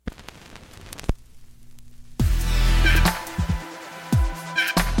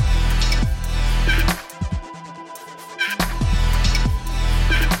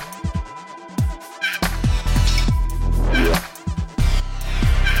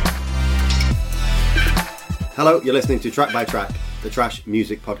Hello, you're listening to Track by Track, the Trash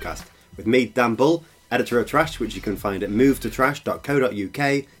Music Podcast, with me, Dan Bull, editor of Trash, which you can find at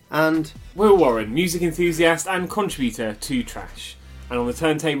movetotrash.co.uk, and Will Warren, music enthusiast and contributor to Trash. And on the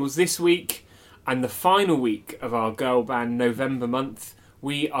turntables this week, and the final week of our girl band November month,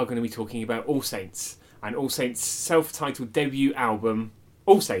 we are going to be talking about All Saints, and All Saints' self-titled debut album,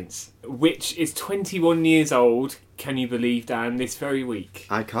 All Saints, which is 21 years old, can you believe, Dan, this very week.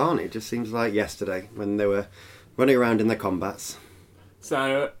 I can't, it just seems like yesterday when they were running around in their combats.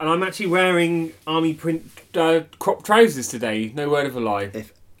 So, and I'm actually wearing army print crop trousers today, no word of a lie.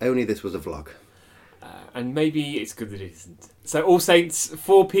 If only this was a vlog. And maybe it's good that it isn't. So All Saints,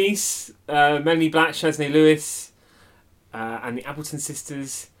 four-piece, Melanie Blatt, Shaznay Lewis, and the Appleton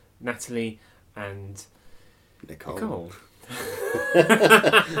sisters, Natalie and Nicole.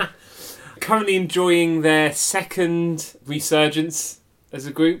 Currently enjoying their second resurgence as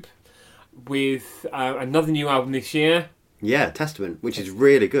a group with another new album this year. Yeah, Testament, which is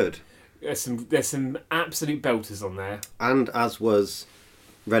really good. There's some absolute belters on there. And as was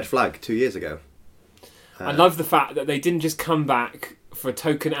Red Flag 2 years ago. I love the fact that they didn't just come back for a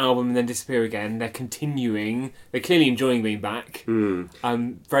token album and then disappear again. They're continuing. They're clearly enjoying being back.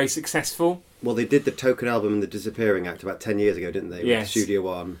 Very successful. Well, they did the token album and the Disappearing Act about 10 years ago, didn't they? Yes. With Studio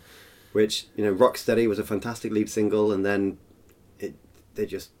One, which, you know, Rocksteady was a fantastic lead single, and then they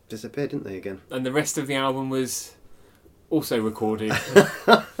just disappeared, didn't they, again? And the rest of the album was also recorded.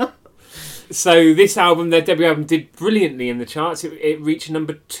 So this album, their debut album, did brilliantly in the charts. It reached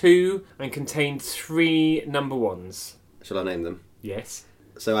number 2 and contained 3 number 1s. Shall I name them? Yes.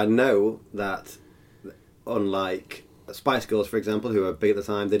 So I know that, unlike Spice Girls, for example, who were big at the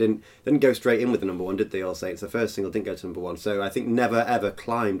time, they didn't go straight in with the number 1, did they? All Saints. The first single didn't go to number 1, so I think never ever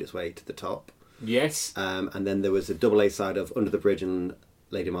climbed its way to the top. Yes. And then there was a double A side of Under the Bridge and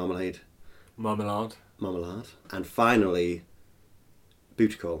Lady Marmalade. Marmalade. And finally,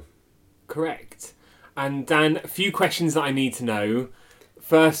 Booty Call. Correct. And Dan, a few questions that I need to know.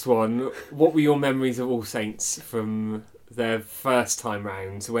 First one, what were your memories of All Saints from their first time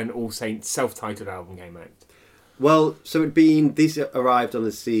round when All Saints' self-titled album came out? Well, so these arrived on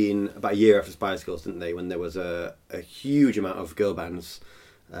the scene about a year after Spice Girls, didn't they? When there was a huge amount of girl bands,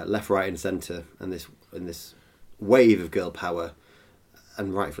 left, right, and centre, and this wave of girl power,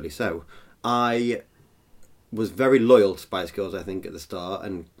 and rightfully so. I was very loyal to Spice Girls, I think, at the start,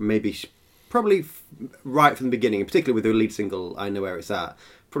 and maybe probably right from the beginning, particularly with the lead single "I Know Where It's At."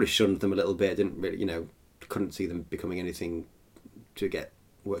 Probably shunned them a little bit. Didn't really, couldn't see them becoming anything to get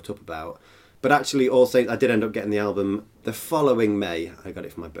worked up about. But actually, All Saints, I did end up getting the album the following May. I got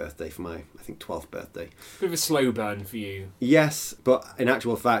it for my birthday, for my, I think, 12th birthday. Bit of a slow burn for you. Yes, but in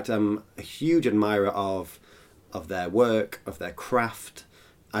actual fact, I'm a huge admirer of their work, of their craft.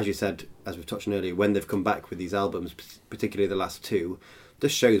 As you said, as we've touched on earlier, when they've come back with these albums, particularly the last 2,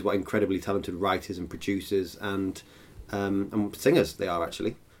 this shows what incredibly talented writers and producers and singers they are,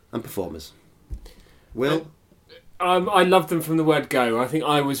 actually, and performers. Will? I loved them from the word go. I think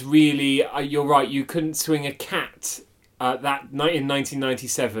I was really... you're right, you couldn't swing a cat in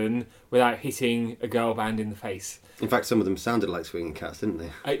 1997 without hitting a girl band in the face. In fact, some of them sounded like swinging cats, didn't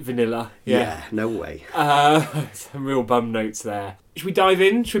they? Vanilla, yeah. No way. Some real bum notes there. Should we dive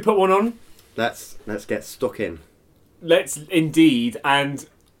in? Should we put one on? Let's get stuck in. Let's indeed. And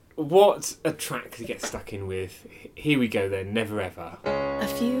what a track to get stuck in with. Here we go then, Never Ever. A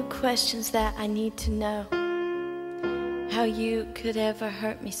few questions that I need to know. How you could ever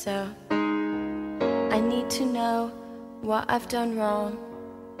hurt me so. I need to know what I've done wrong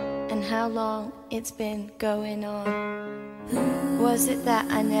and how long it's been going on. Was it that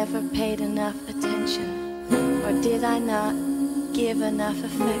I never paid enough attention, or did I not give enough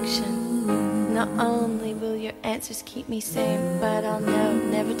affection? Not only will your answers keep me sane, but I'll know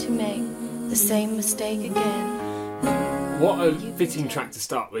never to make the same mistake again. What a fitting track to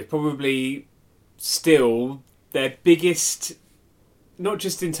start with. Probably still their biggest, not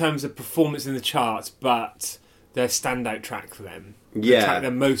just in terms of performance in the charts, but their standout track for them. Yeah. The track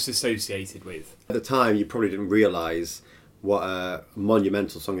they're most associated with. At the time, you probably didn't realise what a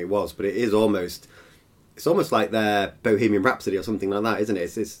monumental song it was, but it's almost like their Bohemian Rhapsody or something like that, isn't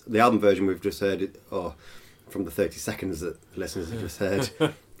it? It's the album version we've just heard, or from the 30 seconds that listeners have just heard.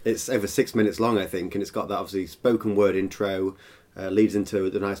 It's over 6 minutes long, I think, and it's got that obviously spoken word intro, leads into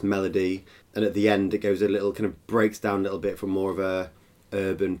a nice melody, and at the end it goes a little, kind of breaks down a little bit from more of a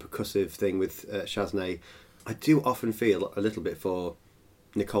urban percussive thing with Shaznay. I do often feel a little bit for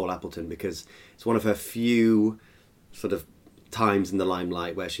Nicole Appleton, because it's one of her few sort of times in the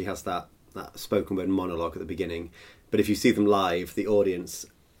limelight where she has that spoken word monologue at the beginning. But if you see them live, the audience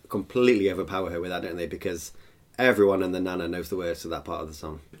completely overpower her with that, don't they? Because everyone and the Nana knows the words to that part of the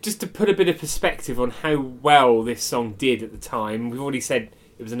song. Just to put a bit of perspective on how well this song did at the time, we've already said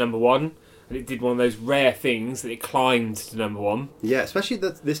it was a number one, and it did one of those rare things that it climbed to number one. Yeah, especially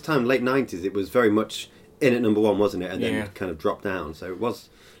this time, late 90s, it was very much in at number one, wasn't it? And then Yeah. kind of dropped down. So it was,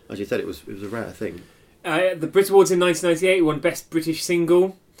 as you said, it was a rare thing. The Brit Awards in 1998 won Best British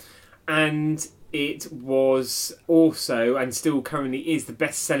Single, and it was also, and still currently is, the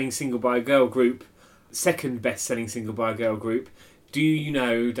best-selling single by a girl group, second best-selling single by a girl group. Do you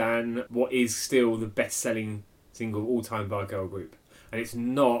know, Dan, what is still the best-selling single all-time by a girl group? And it's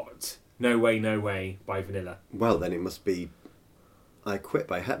not No Way, No Way by Vanilla. Well, then it must be I Quit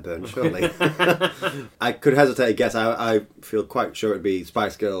by Hepburn, surely. I could hesitate to guess. I feel quite sure it'd be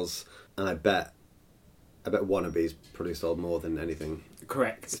Spice Girls, and I bet Wannabe's probably sold more than anything.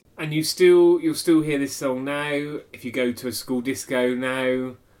 Correct. And you'll still hear this song now if you go to a school disco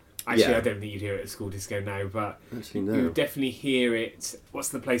now. Actually, Yeah. I don't think you'd hear it at a school disco now, but Actually, you no. would definitely hear it. What's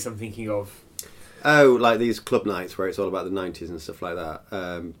the place I'm thinking of? Oh, like these club nights where it's all about the 90s and stuff like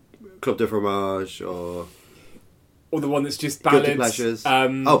that. Club de Fromage or Or the one that's just Guilty ballads. Pleasures.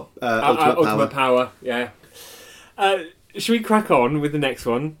 Ultimate Ultimate Power. Power, yeah. Should we crack on with the next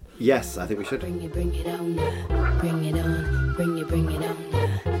one? Yes, I think we should. Bring it on now. Bring it on. Bring it on now.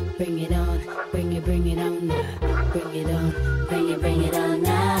 Bring it on. Bring it on now. Bring it on. Bring it on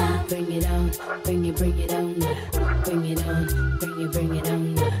now. Bring it on. Bring it on now. Bring it on. Bring it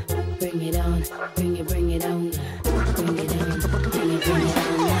on now. Bring it on. Bring it on now. Bring it on. Bring it on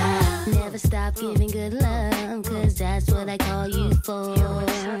now. Never stop giving good love, 'cause that's what I call you for.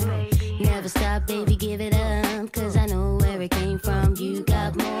 Never stop, baby, give it up, 'cause I know where it came from. You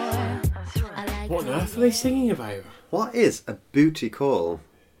got more. What on earth are they singing about? What is a booty call?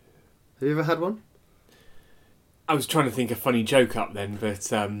 Have you ever had one? I was trying to think a funny joke up then,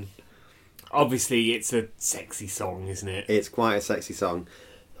 but obviously it's a sexy song, isn't it? It's quite a sexy song,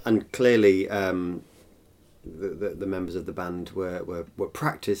 and clearly the members of the band were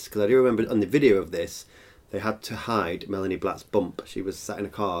practiced, because I do remember on the video of this they had to hide Melanie Blatt's bump. She was sat in a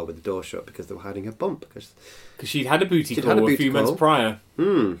car with the door shut because they were hiding her bump. Because she'd had a booty She'd call had a a booty few months call. prior.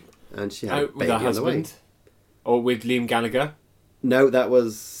 And she had a With baby her on the way. husband. Or with Liam Gallagher. No, that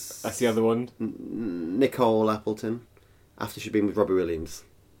was That's the other one. Nicole Appleton, after she'd been with Robbie Williams.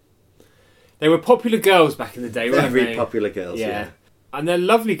 They were popular girls back in the day, weren't Very they? popular girls, yeah. And they're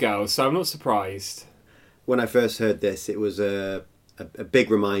lovely girls, so I'm not surprised. When I first heard this, it was a big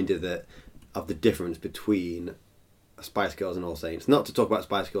reminder of the difference between Spice Girls and All Saints. Not to talk about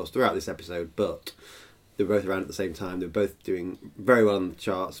Spice Girls throughout this episode, but they were both around at the same time. They were both doing very well on the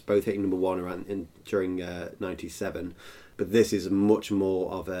charts, both hitting number one during 97. But this is much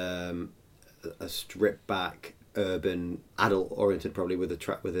more of a stripped back, urban, adult oriented, probably with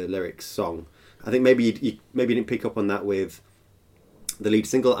a lyrics song. I think maybe you didn't pick up on that with the lead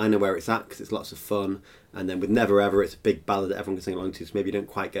single, I Know Where It's At, because it's lots of fun, and then with Never Ever, it's a big ballad that everyone can sing along to, so maybe you don't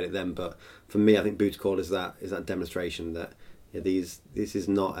quite get it then. But for me, I think Booty Call is that demonstration that this is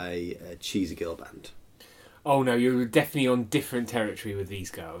not a cheesy girl band. Oh no, you're definitely on different territory with these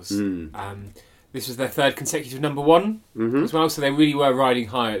girls. This was their third consecutive number one as well, so they really were riding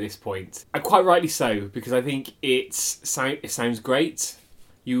high at this point. And quite rightly so, because I think it sounds great.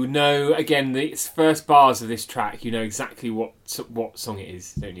 You know, again, the first bars of this track, you know exactly what song it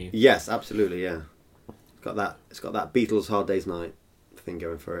is, don't you? Yes, absolutely, yeah. It's got that Beatles Hard Day's Night thing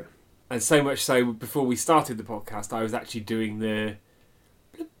going for it. And so much so, before we started the podcast, I was actually doing the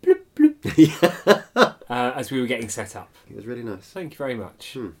bloop, bloop, bloop, as we were getting set up. It was really nice. Thank you very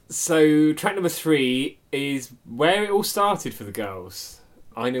much. So, track number 3 is where it all started for the girls.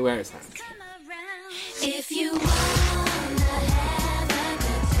 I Know Where It's At. If you wanna have a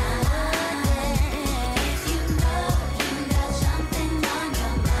good time, if you know you got something on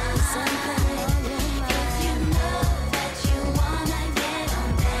your mind, if you know that you wanna get on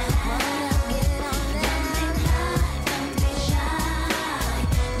down, don't be high, don't be shy,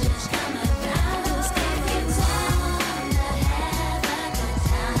 just come around. If you wanna have a good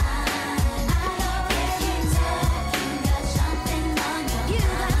time, if you know you got something on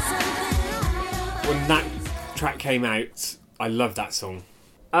your mind. When that track came out, I loved that song.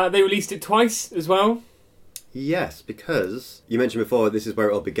 They released it twice as well. Yes, because you mentioned before this is where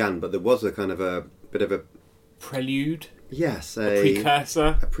it all began, but there was a kind of a bit of a Prelude, yes, a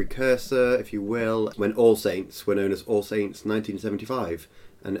precursor. a precursor, if you will, when All Saints were known as All Saints 1975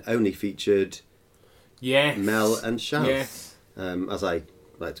 and only featured Yes. Mel and Shaz, Yes. as I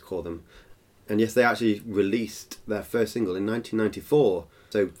like to call them. And yes, they actually released their first single in 1994,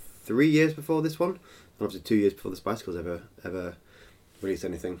 so 3 years before this one, and obviously 2 years before the Spice Girls ever released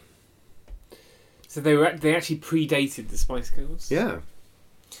anything. So they actually predated the Spice Girls. Yeah.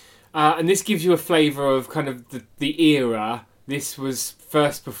 And this gives you a flavour of kind of the era. This was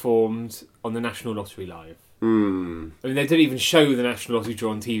first performed on the National Lottery Live. I mean, they don't even show the National Lottery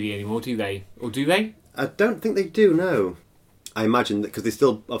draw on TV anymore, do they? Or do they? I don't think they do, no. I imagine that because they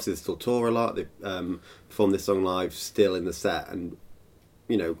still tour a lot. They perform this song live still in the set, and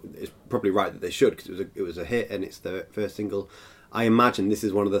you know it's probably right that they should because it was a hit and it's their first single. I imagine this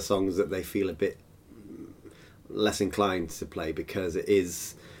is one of the songs that they feel a bit less inclined to play because it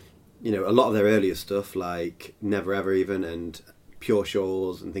is, you know, a lot of their earlier stuff like Never Ever Even and Pure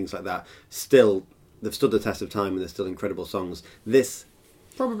Shores and things like that. Still, they've stood the test of time and they're still incredible songs. This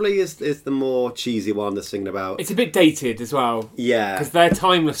probably is the more cheesy one they're singing about. It's a bit dated as well. Yeah. Because they're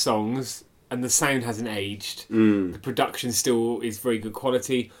timeless songs and the sound hasn't aged. The production still is very good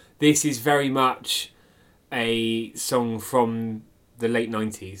quality. This is very much a song from the late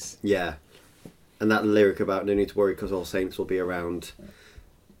 90s. Yeah. And that lyric about no need to worry because All Saints will be around.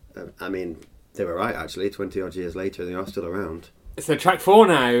 I mean, they were right actually. 20 odd years later, they are still around. So track 4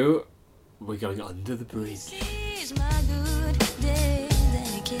 now, we're going Under the Bridge. He's my good day, then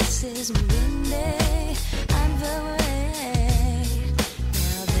he kisses me one day. I'm the way.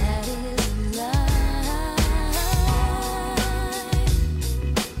 Now that is a lie.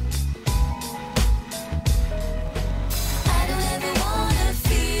 I don't ever wanna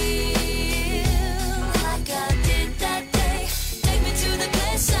feel like I did that day. Take me to the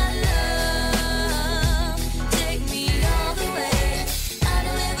place I love. Take me all the way. I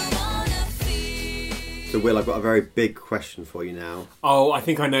don't ever wanna feel. So Will, I've got a very big question for you now. Oh, I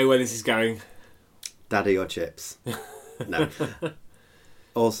think I know where this is going. Daddy or chips? No.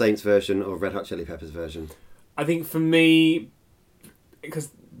 All Saints version or Red Hot Chili Peppers version? I think for me, because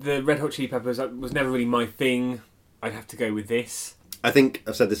the Red Hot Chili Peppers was never really my thing, I'd have to go with this. I think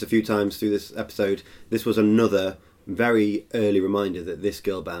I've said this a few times through this episode. This was another very early reminder that this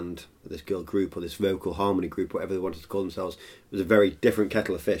girl band, this girl group, or this vocal harmony group, whatever they wanted to call themselves, was a very different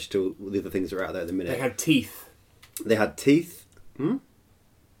kettle of fish to the other things that are out there at the minute. They had teeth. They had teeth.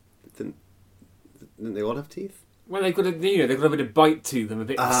 Didn't they all have teeth? Well, they've got a bit of bite to them, a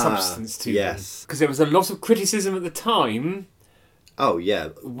bit of substance to them. yes. Because there was a lot of criticism at the time Oh yeah.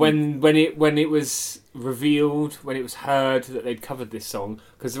 when it was revealed, when it was heard that they'd covered this song,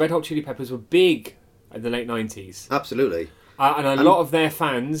 because the Red Hot Chili Peppers were big in the late 90s. Absolutely. And a lot of their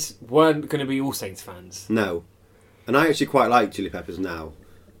fans weren't going to be All Saints fans. No. And I actually quite like Chili Peppers now.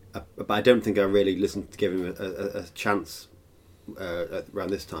 But I don't think I really listened to give him a chance around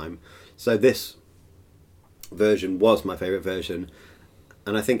this time. So this version was my favourite version.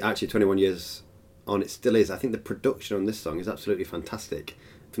 And I think actually 21 years on it still is. I think the production on this song is absolutely fantastic.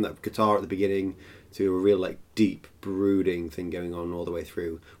 From that guitar at the beginning to a real like deep brooding thing going on all the way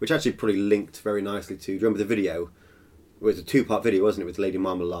through. Which actually probably linked very nicely to, do you remember the video? It was a 2-part video, wasn't it, with Lady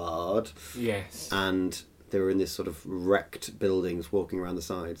Marmalade? Yes. And they were in this sort of wrecked buildings walking around the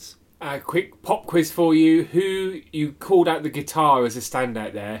sides. A quick pop quiz for you. Who you called out the guitar as a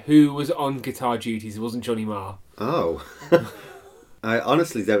standout there? Who was on guitar duties? It wasn't Johnny Marr. Oh. I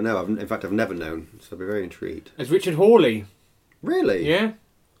honestly don't know. In fact, I've never known, so I'd be very intrigued. It's Richard Hawley. Really? Yeah.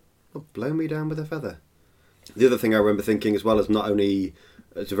 Oh, blow me down with a feather. The other thing I remember thinking as well is not only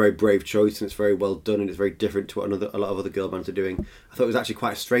it's a very brave choice and it's very well done and it's very different to what a lot of other girl bands are doing. I thought it was actually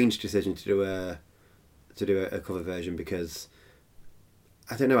quite a strange decision to do a cover version because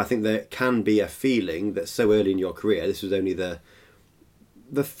I don't know. I think there can be a feeling that so early in your career, this was only the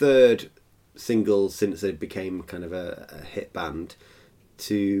third single since it became kind of a hit band,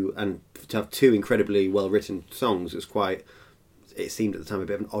 to have two incredibly well written songs. It seemed at the time a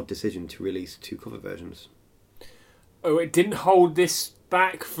bit of an odd decision to release 2 cover versions. Oh, it didn't hold this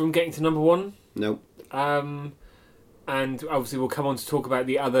back from getting to number 1. No. And obviously we'll come on to talk about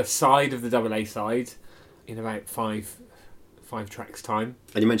the other side of the AA side in about five tracks time.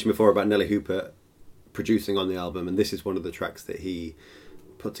 And you mentioned before about Nelly Hooper producing on the album, and this is one of the tracks that he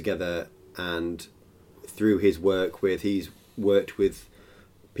put together, and through his work he's worked with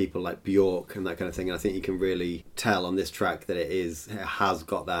people like Bjork and that kind of thing, and I think you can really tell on this track that it has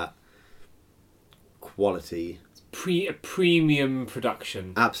got that quality. A premium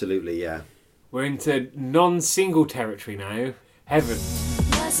production. Absolutely, yeah. We're into non-single territory now. Heaven.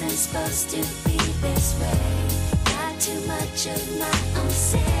 Wasn't supposed to be this way. Got too much of my own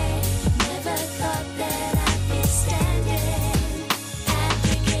say. Never thought that I'd be standing at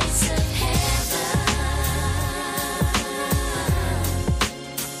the gates of heaven.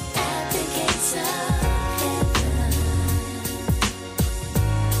 At the gates of heaven.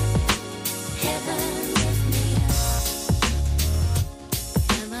 Heaven lift me up.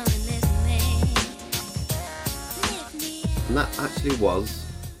 And that actually was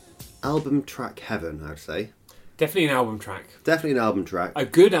album track heaven, I'd say. Definitely an album track. Definitely an album track. A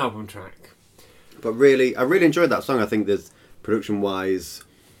good album track. But really, I really enjoyed that song. I think there's, production-wise,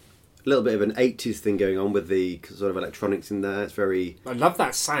 a little bit of an 80s thing going on with the sort of electronics in there. It's very... I love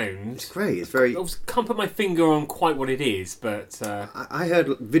that sound. It's great. It's very... I can't put my finger on quite what it is, but... I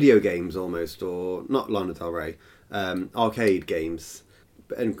heard video games almost, or not Lana Del Rey, arcade games.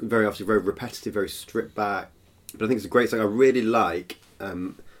 And very obviously very repetitive, very stripped back. But I think it's a great song. I really like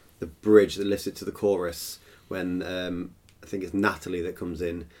the bridge that lifts it to the chorus when I think it's Natalie that comes in,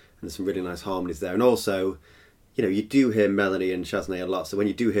 and there's some really nice harmonies there. And also, you know, you do hear Melanie and Shaznay a lot, so when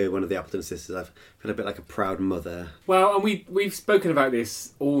you do hear one of the Appleton sisters, I feel a bit like a proud mother. Well, and we've spoken about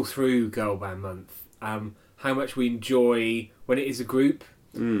this all through Girl Band Month, how much we enjoy when it is a group,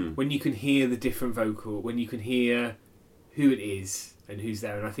 when you can hear the different vocal, when you can hear who it is and who's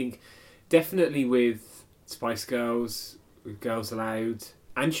there. And I think definitely with Spice Girls, with Girls Aloud,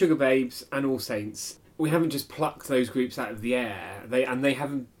 and Sugar Babes, and All Saints, we haven't just plucked those groups out of the air. They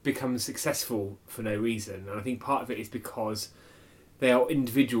haven't become successful for no reason. And I think part of it is because they are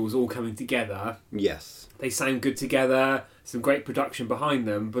individuals all coming together. Yes. They sound good together, some great production behind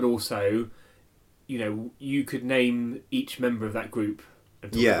them, but also, you know, you could name each member of that group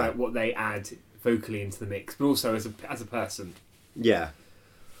and talk about what they add vocally into the mix, but also as a person. Yeah.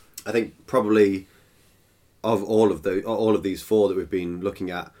 I think probably of all of these four that we've been looking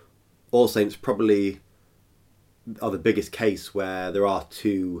at, All Saints probably are the biggest case where there are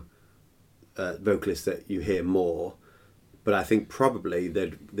two vocalists that you hear more, but I think probably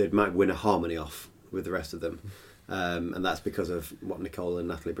they might win a harmony off with the rest of them, and that's because of what Nicole and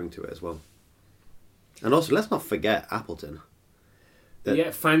Natalie bring to it as well. And also, let's not forget Appleton.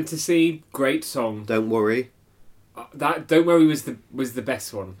 Fantasy, great song. Don't Worry. That Don't Worry was the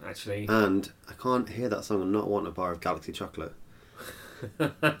best one, actually. And I can't hear that song and not want a bar of Galaxy chocolate.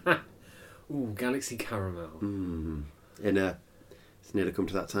 Ooh, Galaxy Caramel. It's nearly come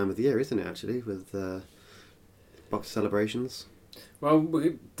to that time of the year, isn't it, actually, with box celebrations. Well,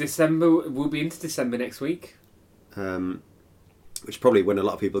 December, we'll be into December next week. Which probably when a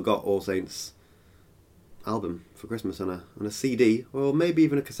lot of people got All Saints album for Christmas on a CD, or maybe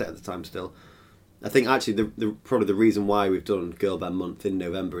even a cassette at the time still. I think actually probably the reason why we've done Girl Band Month in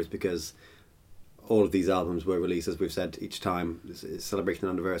November is because all of these albums were released, as we've said each time, it's celebration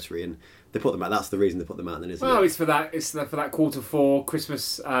anniversary, and they put them out. That's the reason they put them out, then, isn't it? Well, it's for that Q4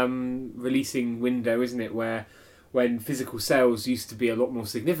 Christmas releasing window, isn't it? Where when physical sales used to be a lot more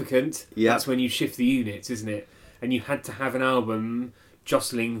significant, that's when you shift the units, isn't it? And you had to have an album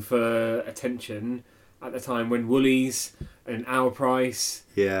jostling for attention at the time when Woolies and Our Price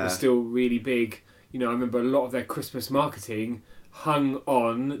were still really big. You know, I remember a lot of their Christmas marketing hung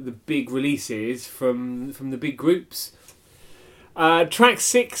on the big releases from the big groups. Track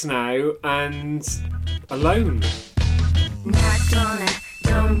 6 now, and Alone. Not gonna,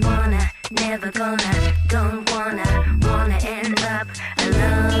 don't wanna, never gonna, don't wanna end up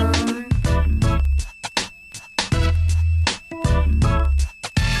alone.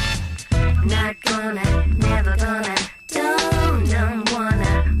 Not gonna, never gonna, don't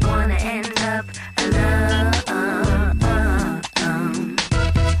wanna end up alone.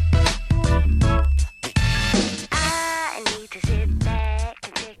 I need to sit back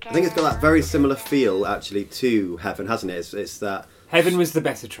and take I think it's got that very similar feel, actually, to Heaven, hasn't it? It's that... Heaven was the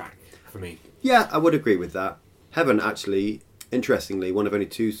better track for me. Yeah, I would agree with that. Heaven, actually, interestingly, one of only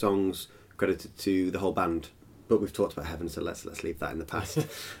 2 songs credited to the whole band. But we've talked about Heaven, so let's leave that in the past.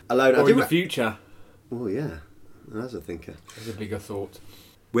 Alone, Or in the future. Oh, yeah. That's a thinker. That's a bigger thought.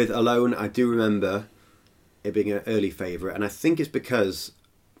 With Alone, I do remember it being an early favourite, and I think it's because,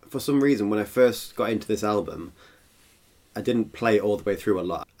 for some reason, when I first got into this album, I didn't play it all the way through a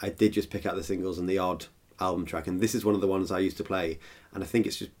lot. I did just pick out the singles and the odd album track, and this is one of the ones I used to play, and I think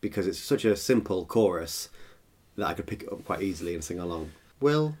it's just because it's such a simple chorus that I could pick it up quite easily and sing along.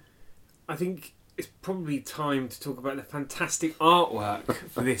 Will? I think it's probably time to talk about the fantastic artwork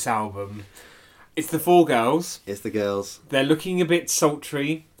for this album. It's the 4 girls. It's the girls. They're looking a bit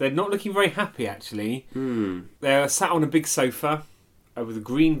sultry. They're not looking very happy, actually. They're sat on a big sofa with a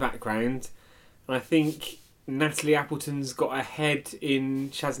green background, and I think Natalie Appleton's got her head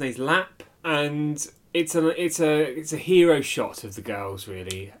in Shaznay's lap, and it's a hero shot of the girls,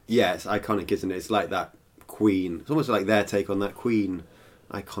 really. Yeah, it's iconic, isn't it? It's like that Queen. It's almost like their take on that Queen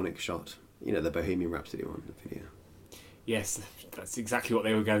iconic shot. You know, the Bohemian Rhapsody one, the video. Yes, that's exactly what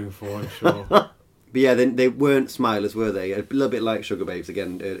they were going for, I'm sure. But yeah, they weren't smilers, were they? A little bit like Sugar Babes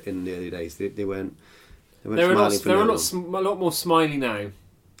again in the early days. They weren't smiling for no long. They're a lot more smiley now.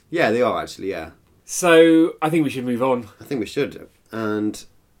 Yeah, they are actually, yeah. So I think we should move on. I think we should. And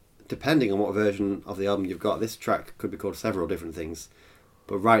depending on what version of the album you've got, this track could be called several different things.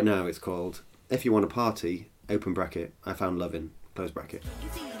 But right now it's called If You Want to Party, open bracket, I Found Lovin', close bracket. You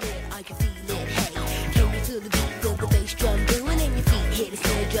feel it, I can feel it, hey. Can you feel the beat, go the bass drum doing in your feet, hit the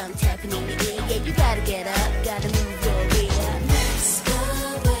snare drum tapping in your ear. Yeah, you gotta get up, gotta move your rear. Let's go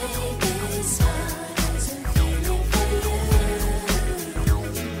away, this heart isn't feeling for you.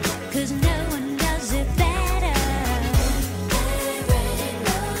 'Cause no one does it better. There ain't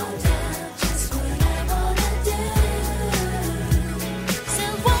no doubt just what I wanna do. So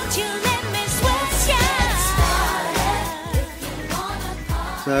won't you let me sweat ya? If you wanna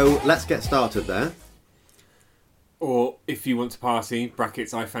party. So let's get started there. Or If You Want to Party,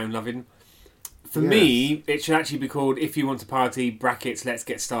 brackets, I Found Lovin'. For me, it should actually be called If You Want to Party, brackets, Let's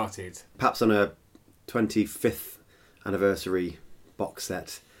Get Started. Perhaps on a 25th anniversary box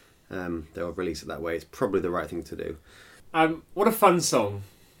set, they'll release it that way. It's probably the right thing to do. What a fun song.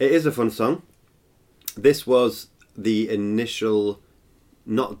 It is a fun song. This was the initial,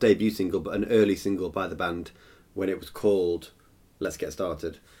 not debut single, but an early single by the band when it was called Let's Get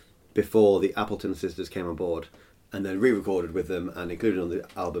Started, before the Appleton sisters came on board, and then re-recorded with them and included on the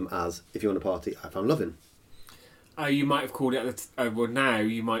album as If You Want to Party, I Found Lovin'. You might have called it, well now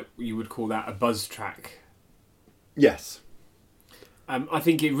you would call that a buzz track. Yes. I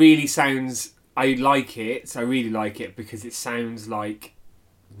think it really sounds, I really like it because it sounds like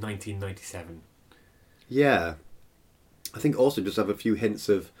 1997. Yeah. I think also just have a few hints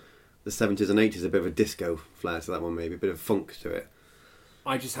of the 70s and 80s, a bit of a disco flair to that one maybe, a bit of funk to it.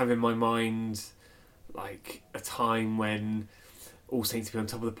 I just have in my mind like a time when All Saints would be on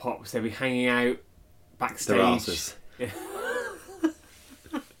Top of the Pops, they'd be hanging out backstage. They're artists. Yeah.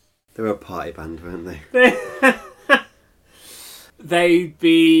 They were a party band, weren't they? They'd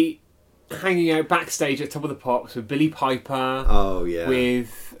be hanging out backstage at Top of the Pops with Billy Piper, Oh, yeah.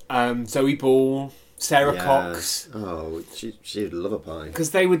 with Zoe Ball, Sarah Yeah. Cox. Oh, she'd love a pie.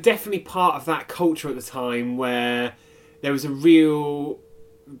 Because they were definitely part of that culture at the time where there was a real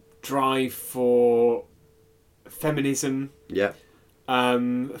drive for feminism, Yeah.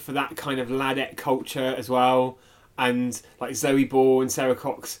 for that kind of ladette culture as well. And like Zoe Ball and Sarah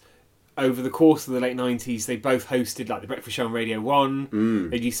Cox, over the course of the late 90s, they both hosted like the Breakfast Show on Radio 1.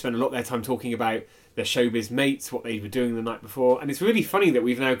 They used to spend a lot of their time talking about their showbiz mates, what they were doing the night before. And it's really funny that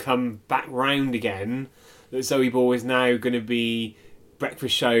we've now come back round again, that Zoe Ball is now going to be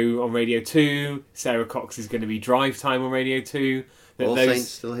Breakfast Show on Radio 2, Sarah Cox is going to be Drive Time on Radio 2. That All Saints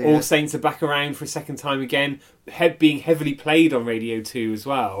still here. All Saints are back around for a second time again, being heavily played on Radio 2 as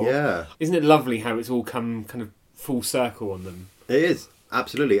well. Yeah. Isn't it lovely how it's all come kind of full circle on them? It is,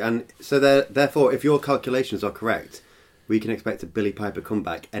 absolutely. And so therefore, if your calculations are correct, we can expect a Billy Piper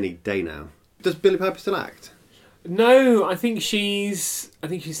comeback any day now. Does Billy Piper still act? No, I think she's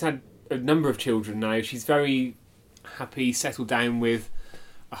had a number of children now. She's very happy, settled down with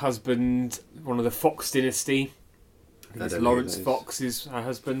a husband, one of the Fox dynasty. I think I it's don't know Lawrence those. Fox is her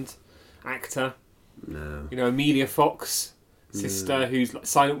husband, actor. No. You know, Amelia Fox, sister, who's like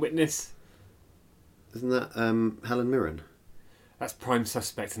Silent Witness. Isn't that Helen Mirren? That's Prime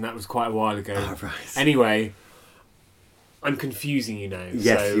Suspect, and that was quite a while ago. Oh, right. Anyway, I'm confusing you now.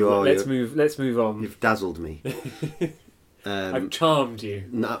 Yes, so you are. Let's move on. You've dazzled me. I've charmed you.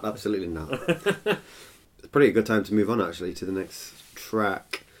 No, absolutely not. It's probably a good time to move on, actually, to the next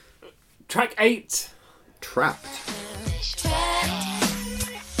track. Track 8. Trapped.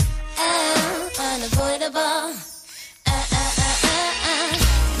 Unavoidable.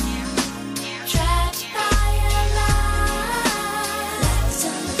 Trapped by a lie. That's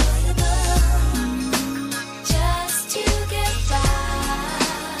unavoidable. Just to get by.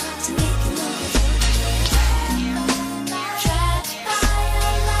 To make another trapped by a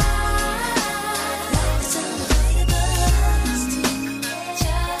lie. That's unavoidable.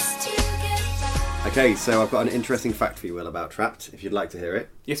 Just to get by. Okay, so I've got an interesting fact for you, Will, about Trapped, if you'd like to hear it.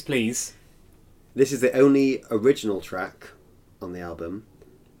 Yes, please. This is the only original track on the album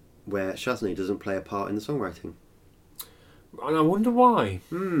where Shaznay doesn't play a part in the songwriting. And I wonder why.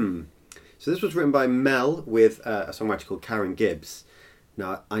 So this was written by Mel with a songwriter called Karen Gibbs.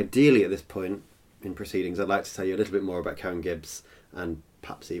 Now, ideally at this point in proceedings, I'd like to tell you a little bit more about Karen Gibbs and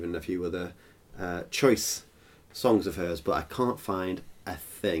perhaps even a few other choice songs of hers, but I can't find a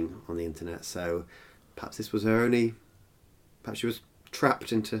thing on the internet, so perhaps this was her only... Perhaps she was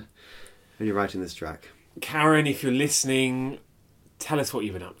trapped into only writing this track. Karen, if you're listening, tell us what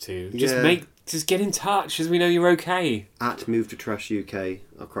you've been up to. Yeah. Just get in touch, as we know you're okay. At Move to Trash UK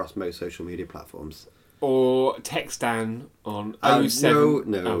across most social media platforms. Or text Dan on Oh,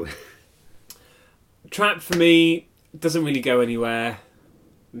 07... no. Trap for me doesn't really go anywhere.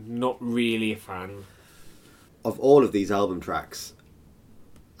 Not really a fan. Of all of these album tracks,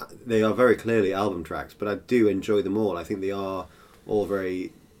 they are very clearly album tracks, but I do enjoy them all. I think they are all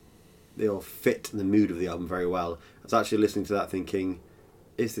very... They all fit the mood of the album very well. I was actually listening to that thinking,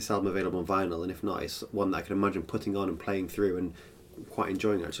 is this album available on vinyl? And if not, it's one that I can imagine putting on and playing through and quite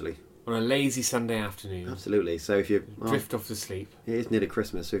enjoying, actually. On a lazy Sunday afternoon. Absolutely. So if you... Drift off to sleep. It is nearly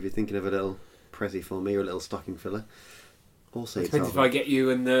Christmas, so if you're thinking of a little Prezi for me or a little stocking filler, also Depends if I get you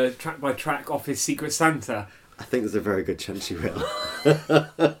in the track by track Office Secret Santa. I think there's a very good chance you will.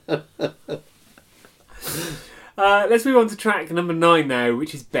 Let's move on to track number 9 now,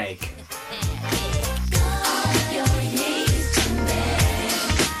 which is Beg.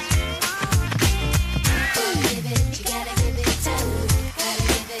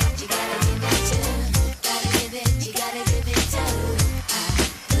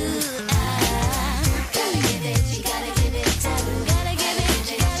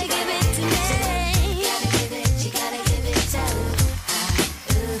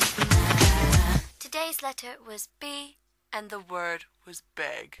 Today's letter was B, and the word was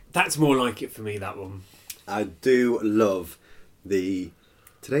beg. That's more like it for me, that one. I do love the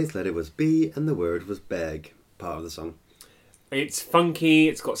today's letter was B and the word was beg part of the song. It's funky,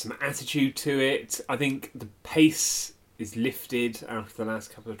 it's got some attitude to it. I think the pace is lifted after the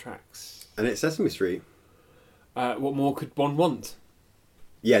last couple of tracks. And it's Sesame Street. What more could one want?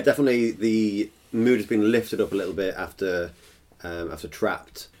 Yeah, definitely the mood has been lifted up a little bit after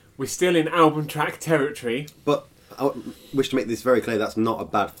Trapped. We're still in album track territory. But I wish to make this very clear, that's not a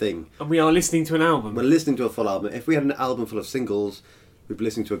bad thing. And we are listening to an album. We're listening to a full album. If we had an album full of singles, we'd be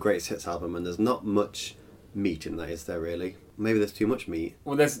listening to a greatest hits album, and there's not much meat in that, is there really? Maybe there's too much meat.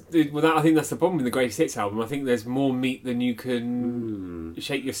 I think that's the problem with the greatest hits album. I think there's more meat than you can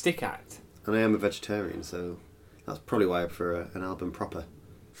shake your stick at. And I am a vegetarian, so that's probably why I prefer an album proper.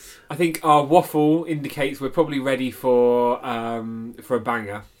 I think our waffle indicates we're probably ready for a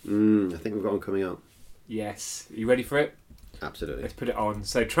banger. I think we've got one coming up. Yes. Are you ready for it? Absolutely. Let's put it on.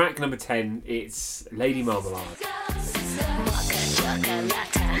 So track number 10, it's Lady Marmalade. That's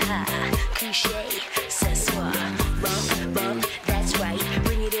right.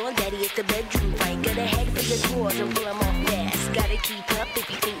 Bring it on, daddy. It's the bedroom fight. Gotta head for the drawers and pull them off fast. Gotta keep up if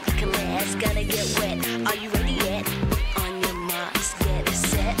you think you can last. Gotta get wet. Are you ready yet? On your marks, get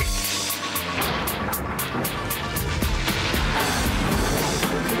set.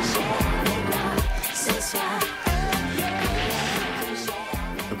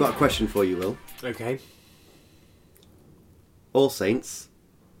 I've got a question for you, Will. Okay. All Saints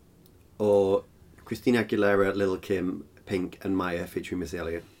or Christina Aguilera, Lil' Kim, Pink and Maya featuring Missy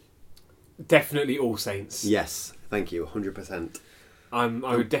Elliott? Definitely All Saints. Yes, thank you, 100%. I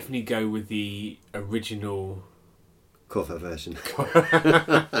would definitely go with the original Cover version.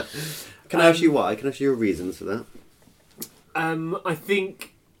 Can I ask you why? Can I ask you your reasons for that? I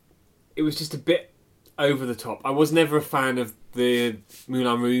think it was just a bit over the top. I was never a fan of the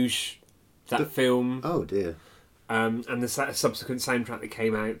Moulin Rouge, film. Oh dear. And the subsequent soundtrack that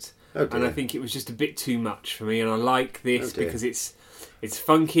came out. Oh dear. And I think it was just a bit too much for me. And I like this Oh dear. because it's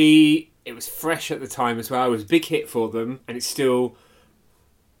funky. It was fresh at the time as well. It was a big hit for them. And it's still,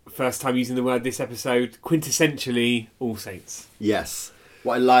 first time using the word this episode, quintessentially All Saints. Yes.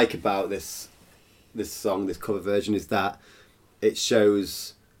 What I like about this song, this cover version, is that it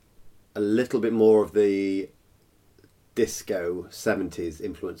shows a little bit more of the disco 70s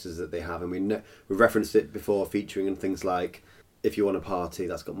influences that they have, and we've referenced it before, featuring in things like If You Want a Party.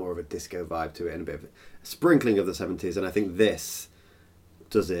 That's got more of a disco vibe to it and a bit of a sprinkling of the 70s, and I think this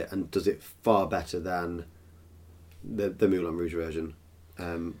does it, and does it far better than the Moulin Rouge version,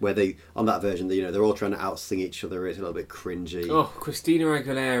 where they, on that version, they're all trying to out-sing each other. It's a little bit cringy. Oh, Christina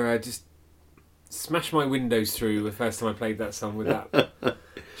Aguilera just smashed my windows through the first time I played that song with that.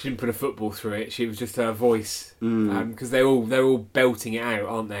 She didn't put a football through it. She was just her voice, because they're all belting it out,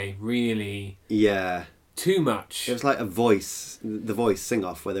 aren't they? Really, Yeah. too much. It was like the voice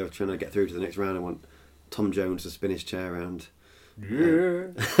sing-off where they were trying to get through to the next round and want Tom Jones to spin his chair around. Yeah.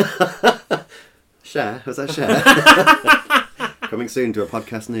 Cher? Was that Cher? Coming soon to a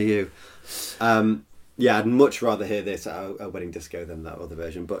podcast near you. Yeah, I'd much rather hear this at a wedding disco than that other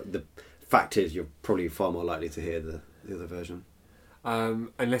version, but the fact is you're probably far more likely to hear the other version.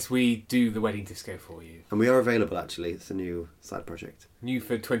 Unless we do the wedding disco for you. And we are available, actually. It's a new side project. New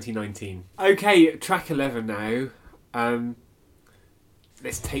for 2019. Okay, track 11 now.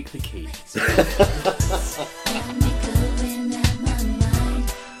 Let's take the key.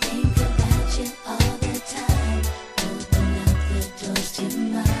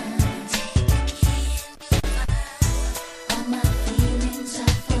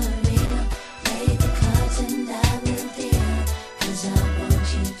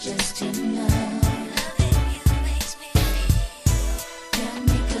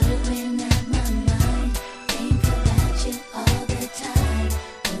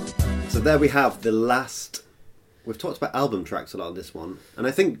 there we have the last. We've talked about album tracks a lot on this one, and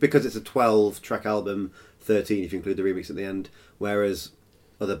I think because it's a 12-track album, 13 if you include the remix at the end, whereas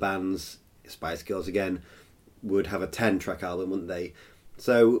other bands, Spice Girls again, would have a 10-track album, wouldn't they?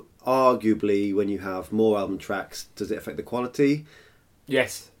 So arguably, when you have more album tracks, does it affect the quality?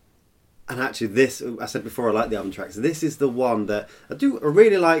 Yes. And actually, this, I said before, I like the album tracks. This is the one that I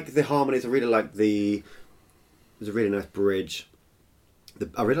really like the harmonies. I really like there's a really nice bridge.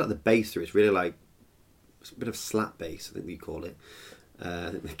 I really like the bass through it. It's really like it's a bit of slap bass, I think we call it. I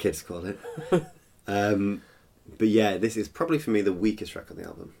think the kids call it. But yeah, this is probably for me the weakest track on the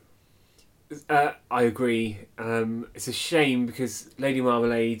album. I agree. It's a shame because Lady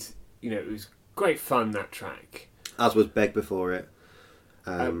Marmalade, it was great fun, that track. As was Beg before it.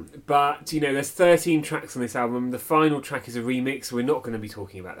 But, there's 13 tracks on this album. The final track is a remix, so we're not going to be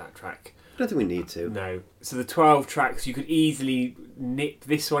talking about that track. I don't think we need to. No. So the 12 tracks, you could easily nip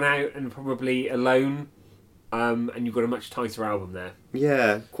this one out and probably Alone, and you've got a much tighter album there.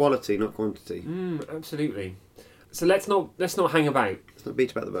 Yeah, quality, not quantity. Absolutely. So let's not hang about. Let's not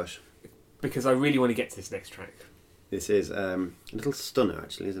beat about the bush. Because I really want to get to this next track. This is a little stunner,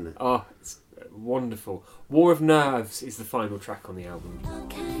 actually, isn't it? Oh, it's wonderful. War of Nerves is the final track on the album. All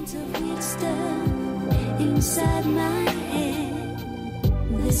kinds of weird stuff inside my head.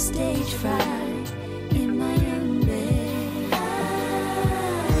 The stage fright in my own bed.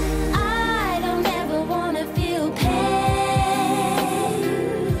 I don't ever wanna feel pain.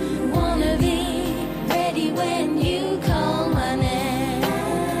 Wanna be ready when you call my name.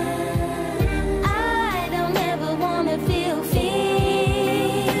 I don't ever wanna feel fear.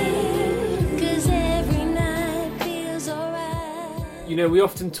 'Cause every night feels alright. We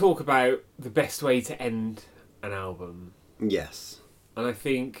often talk about the best way to end an album. Yes. And I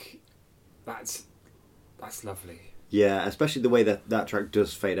think that's lovely. Yeah, especially the way that track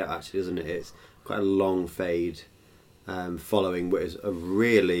does fade out, actually, isn't it? It's quite a long fade following what is a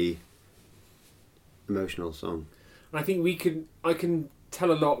really emotional song. And I think I can tell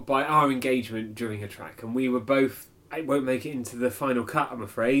a lot by our engagement during a track. And we were both, it won't make it into the final cut, I'm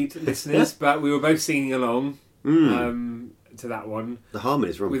afraid, listeners, but we were both singing along to that one. The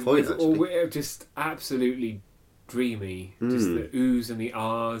harmonies were on point, actually. We're just absolutely dreamy. Just the oohs and the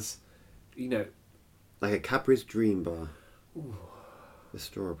ahs. Like a Cadbury's Dream Bar. Ooh. With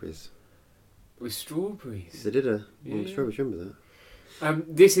strawberries. With strawberries. They did a Yeah. strawberry, remember that?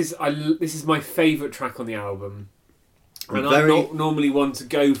 This is my favourite track on the album. And I'm very- not normally one to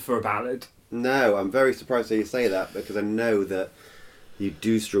go for a ballad. No, I'm very surprised that you say that, because I know that you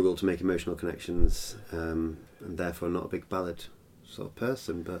do struggle to make emotional connections, and therefore not a big ballad sort of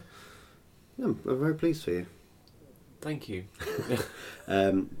person, but I'm very pleased for you. Thank you.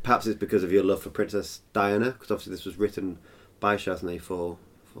 Perhaps it's because of your love for Princess Diana, because obviously this was written by Chazanne for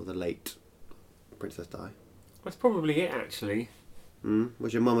the late Princess Di. That's probably it, actually.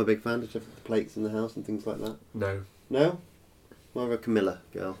 Was your mum a big fan? Did you have the plates in the house and things like that? No. No? More of a Camilla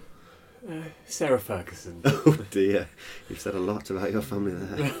girl. Sarah Ferguson. Oh dear, you've said a lot about your family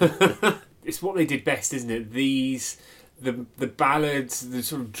there. It's what they did best, isn't it? The ballads, the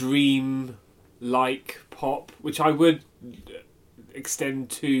sort of dream-like pop, which I would extend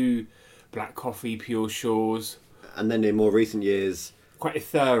to Black Coffee, Pure Shores. And then in more recent years, Quite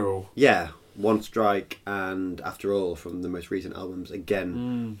ethereal. yeah, One Strike and After All from the most recent albums,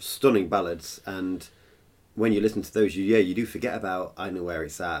 again, stunning ballads. And when you listen to those, you do forget about I Know Where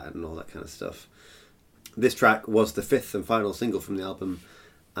It's At and all that kind of stuff. This track was the 5th and final single from the album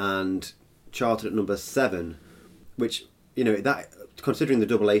and charted at number 7, which, that, considering the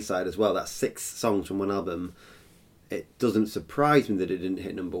double A side as well, that's 6 songs from one album, it doesn't surprise me that it didn't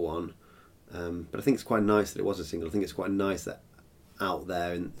hit number 1. But I think it's quite nice that it was a single. I think it's quite nice that Out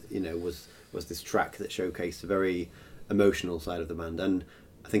There and was this track that showcased a very emotional side of the band. And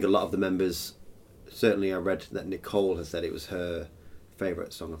I think a lot of the members, certainly I read that Nicole has said it was her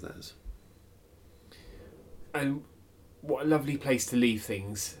favourite song of theirs. And what a lovely place to leave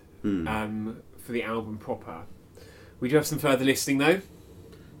things for the album proper. We do have some further listing, though.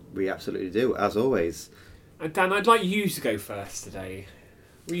 We absolutely do, as always. And Dan, I'd like you to go first today.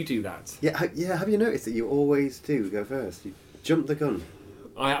 Will you do that? Yeah. Have you noticed that you always do go first? You jump the gun.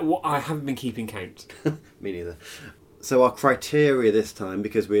 I haven't been keeping count. Me neither. So our criteria this time,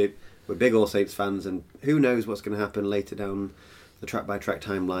 because we're big All Saints fans, and who knows what's going to happen later down the track by track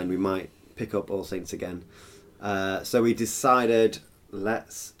timeline, we might pick up All Saints again. So we decided,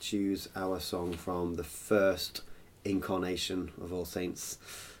 let's choose our song from the first incarnation of All Saints.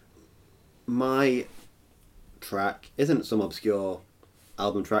 My track isn't some obscure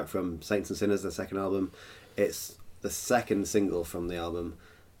album track from Saints and Sinners, their second album. It's the second single from the album,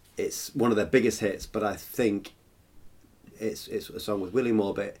 it's one of their biggest hits, but I think it's a song with William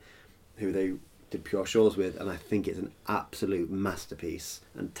Orbit, who they did Pure Shores with, and I think it's an absolute masterpiece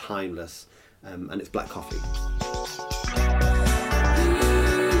and timeless, and it's Black Coffee.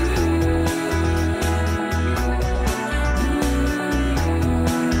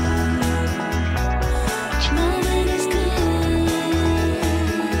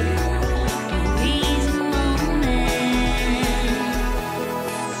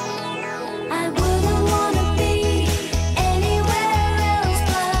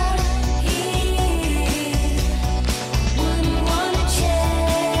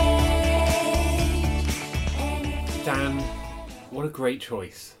 Dan, what a great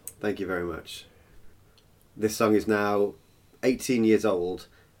choice. Thank you very much. This song is now 18 years old,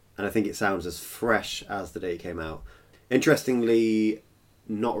 and I think it sounds as fresh as the day it came out. Interestingly,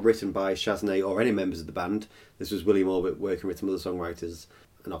 not written by Shaznay or any members of the band. This was William Orbit working with some other songwriters,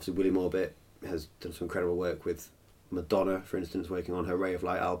 and obviously William Orbit has done some incredible work with Madonna, for instance, working on her Ray of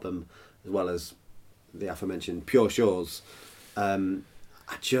Light album, as well as the aforementioned Pure Shores. I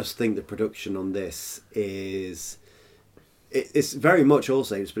just think the production on this is... It's very much All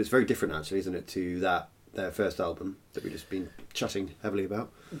Saints, but it's very different actually, isn't it, to their first album that we've just been chatting heavily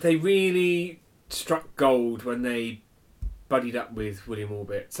about. They really struck gold when they buddied up with William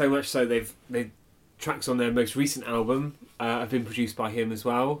Orbit. So much so they tracks on their most recent album have been produced by him as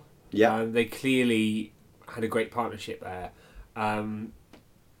well. Yeah. They clearly had a great partnership there. And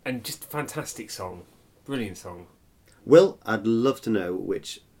just a fantastic song. Brilliant song. Will, I'd love to know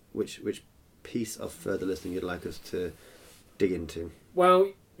which piece of further listening you'd like us to dig into.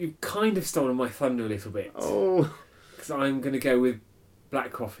 Well, you've kind of stolen my thunder a little bit. Oh. Because I'm going to go with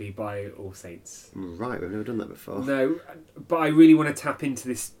Black Coffee by All Saints. Right, we've never done that before. No, but I really want to tap into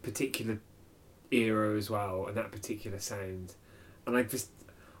this particular era as well, and that particular sound. And I've just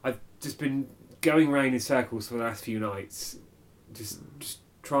been going around in circles for the last few nights, just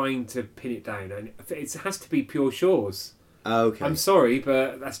trying to pin it down. And it has to be Pure Shores. Okay. I'm sorry,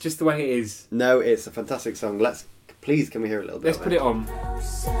 but that's just the way it is. No, it's a fantastic song. Please, can we hear a little bit? Let's put it on. Went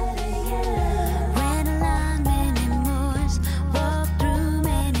along many moors, walked through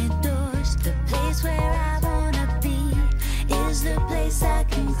many doors. The place where I wanna be is the place I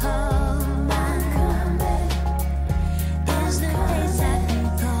can call mine. Is the place I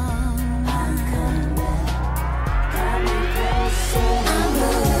can call mine. I'm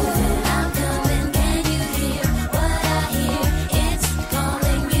moving, I'm coming. Can you hear what I hear? It's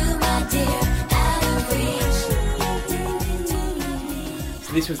calling you, my dear, out of reach.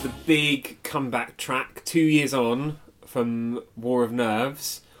 So this was the big comeback track 2 years on from War of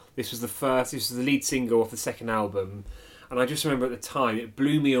Nerves. This was the lead single off the second album, and I just remember at the time it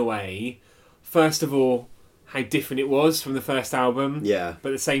blew me away. First of all, how different it was from the first album. Yeah. But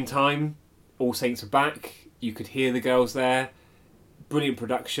at the same time, All Saints are back. You could hear the girls there. Brilliant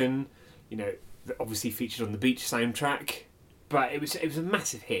production. You know, obviously featured on the Beach soundtrack. But it was a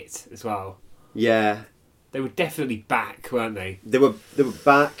massive hit as well. Yeah. They were definitely back, weren't they? They were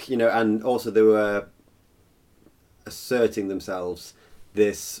back, you know, and also they were asserting themselves.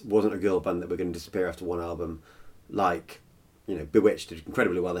 This wasn't a girl band that were going to disappear after one album. Like, you know, Bewitched did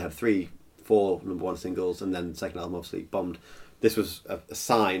incredibly well. They had 3-4 number one singles, and then the second album obviously bombed. This was a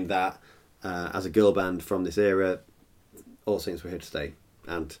sign that as a girl band from this era, All Saints were here to stay.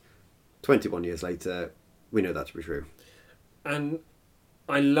 And 21 years later, we know that to be true. And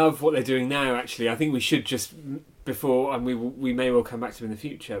I love what they're doing now, actually. I think we should just, before, and we may well come back to it in the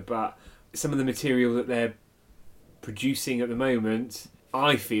future, but some of the material that they're producing at the moment,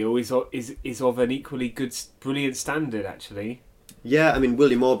 I feel, is of an equally good, brilliant standard, actually. Yeah, I mean,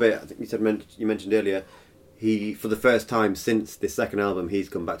 William Orbit, I think you mentioned earlier, he, for the first time since this second album, he's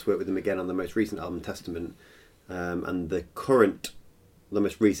come back to work with them again on the most recent album, Testament. And the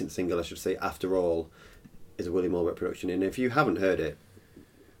most recent single, I should say, After All, is a William Orbit production. And if you haven't heard it,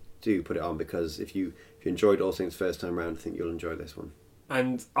 do put it on, because if you enjoyed All Saints first time round, I think you'll enjoy this one.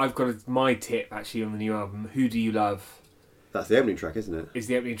 And I've got my tip, actually, on the new album, Who Do You Love? That's the opening track, isn't it? Is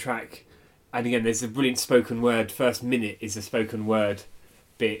the opening track. And again, there's a brilliant spoken word. First minute is a spoken word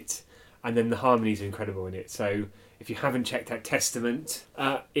bit. And then the harmonies are incredible in it. So if you haven't checked out Testament,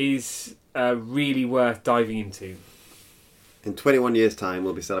 is really worth diving into. In 21 years' time,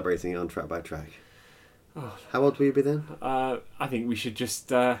 we'll be celebrating it on Track by Track. Oh. How old will you be then? I think we should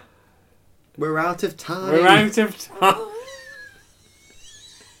just... We're out of time. We're out of time.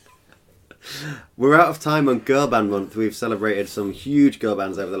 We're out of time on Girl Band Month. We've celebrated some huge girl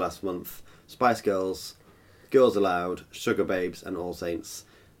bands over the last month. Spice Girls, Girls Aloud, Sugar Babes and All Saints.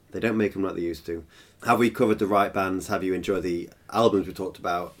 They don't make them like they used to. Have we covered the right bands? Have you enjoyed the albums we talked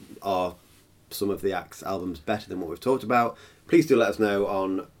about? Are some of the acts' albums better than what we've talked about? Please do let us know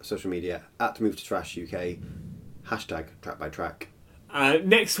on social media at Move to Trash UK, hashtag Track by Track.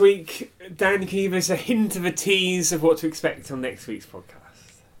 Next week, Dan, can you give us a hint of a tease of what to expect on next week's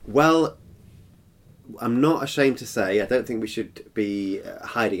podcast? Well, I'm not ashamed to say, I don't think we should be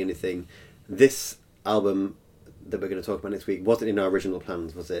hiding anything. This album that we're going to talk about next week wasn't in our original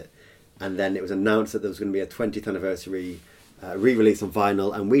plans, was it? And then it was announced that there was going to be a 20th anniversary re-release on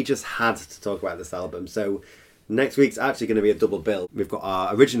vinyl, and we just had to talk about this album. So next week's actually going to be a double bill. We've got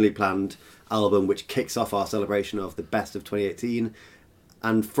our originally planned album, which kicks off our celebration of the best of 2018.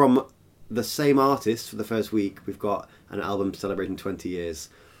 And from the same artist for the first week, we've got an album celebrating 20 years.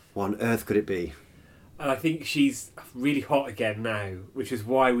 What on earth could it be? And I think she's really hot again now, which is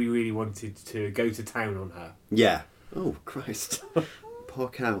why we really wanted to go to town on her. Yeah. Oh, Christ. Poor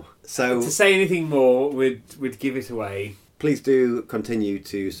cow. So To say anything more would give it away. please do continue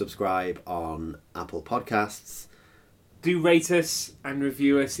to subscribe on Apple Podcasts. Do rate us and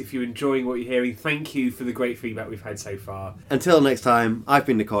review us if you're enjoying what you're hearing. Thank you for the great feedback we've had so far. Until next time, I've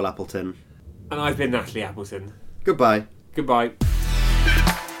been Nicole Appleton. And I've been Natalie Appleton. Goodbye. Goodbye.